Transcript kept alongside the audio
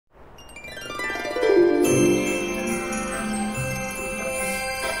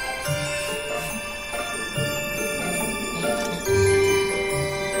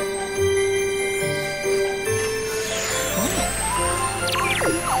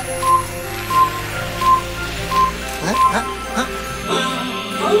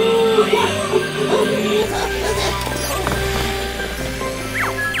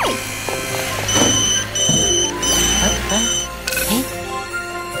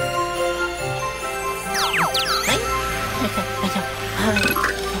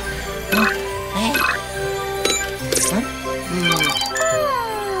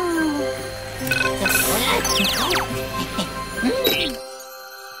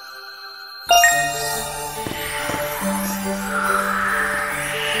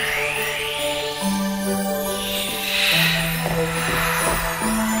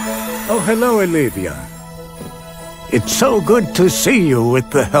Oh, hello, Elivia. It's so good to see you with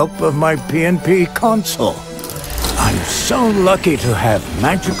the help of my PNP console. I'm so lucky to have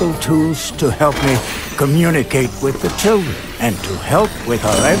magical tools to help me communicate with the children and to help with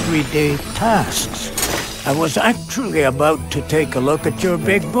our everyday tasks. I was actually about to take a look at your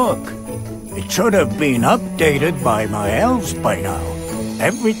big book. It should have been updated by my elves by now.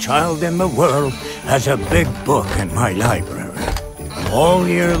 Every child in the world has a big book in my library. All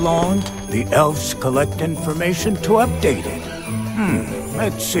year long, the elves collect information to update it.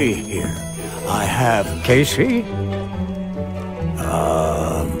 Let's see here. I have Casey.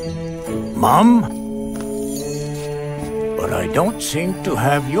 Mom? But I don't seem to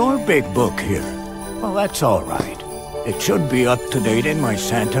have your big book here. Well, that's all right. It should be up to date in my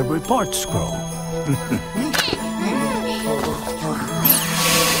Santa report scroll.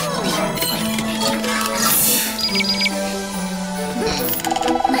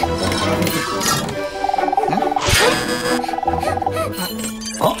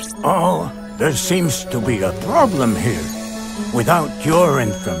 Oh, there seems to be a problem here. Without your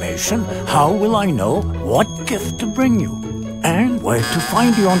information, how will I know what gift to bring you? And where to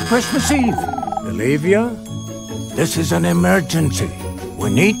find you on Christmas Eve? Elivia, this is an emergency. We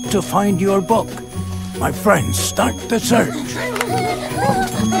need to find your book. My friends, start the search.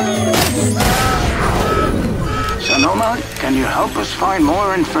 Sonoma, can you help us find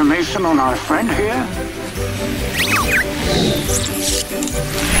more information on our friend here?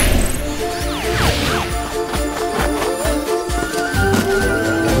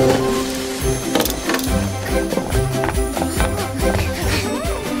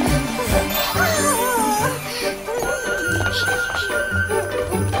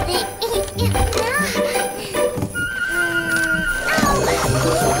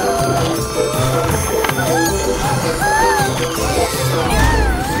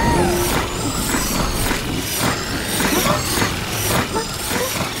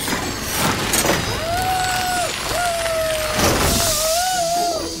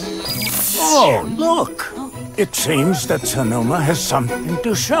 Oh, look! It seems that Sonoma has something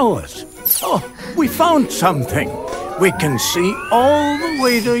to show us. Oh, we found something. We can see all the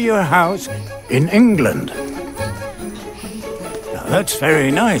way to your house in England. Now, that's very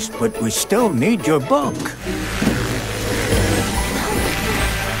nice, but we still need your book.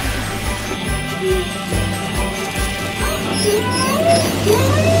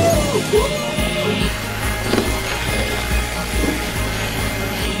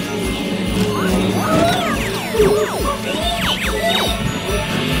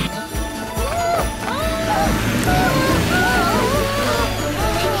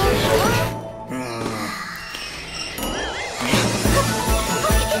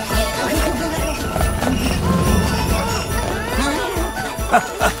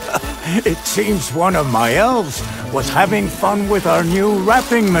 It seems one of my elves was having fun with our new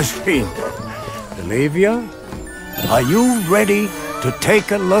wrapping machine. Elivia, are you ready to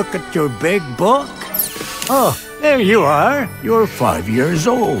take a look at your big book? Oh, there you are. You're 5 years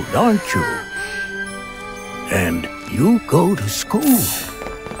old, aren't you? And you go to school.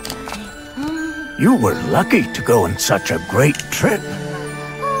 You were lucky to go on such a great trip.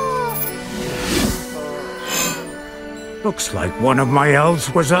 Looks like one of my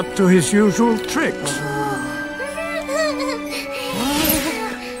elves was up to his usual tricks.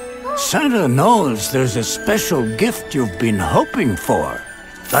 Santa knows there's a special gift you've been hoping for,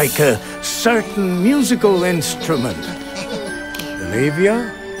 like a certain musical instrument.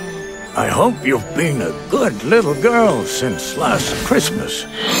 Elivia, I hope you've been a good little girl since last Christmas.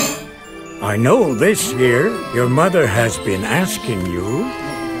 I know this year your mother has been asking you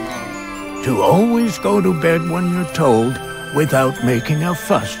to always go to bed when you're told without making a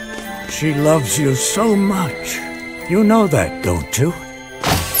fuss. She loves you so much. You know that, don't you?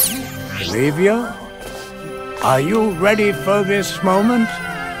 Elivia, are you ready for this moment?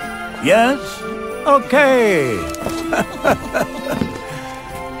 Yes? Okay.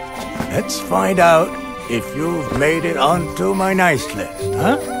 Let's find out if you've made it onto my nice list,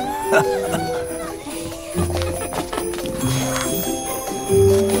 huh?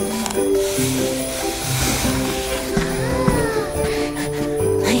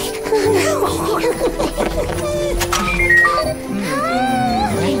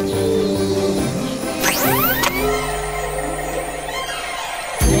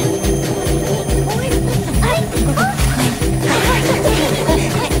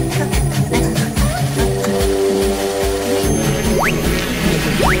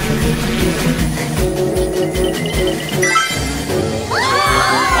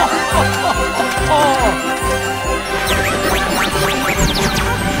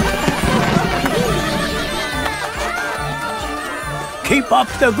 Keep up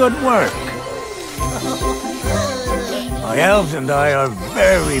the good work. My elves and I are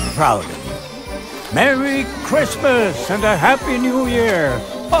very proud of you. Merry Christmas and a Happy New Year!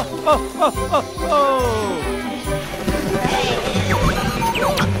 Ho, ho, ho, ho, ho!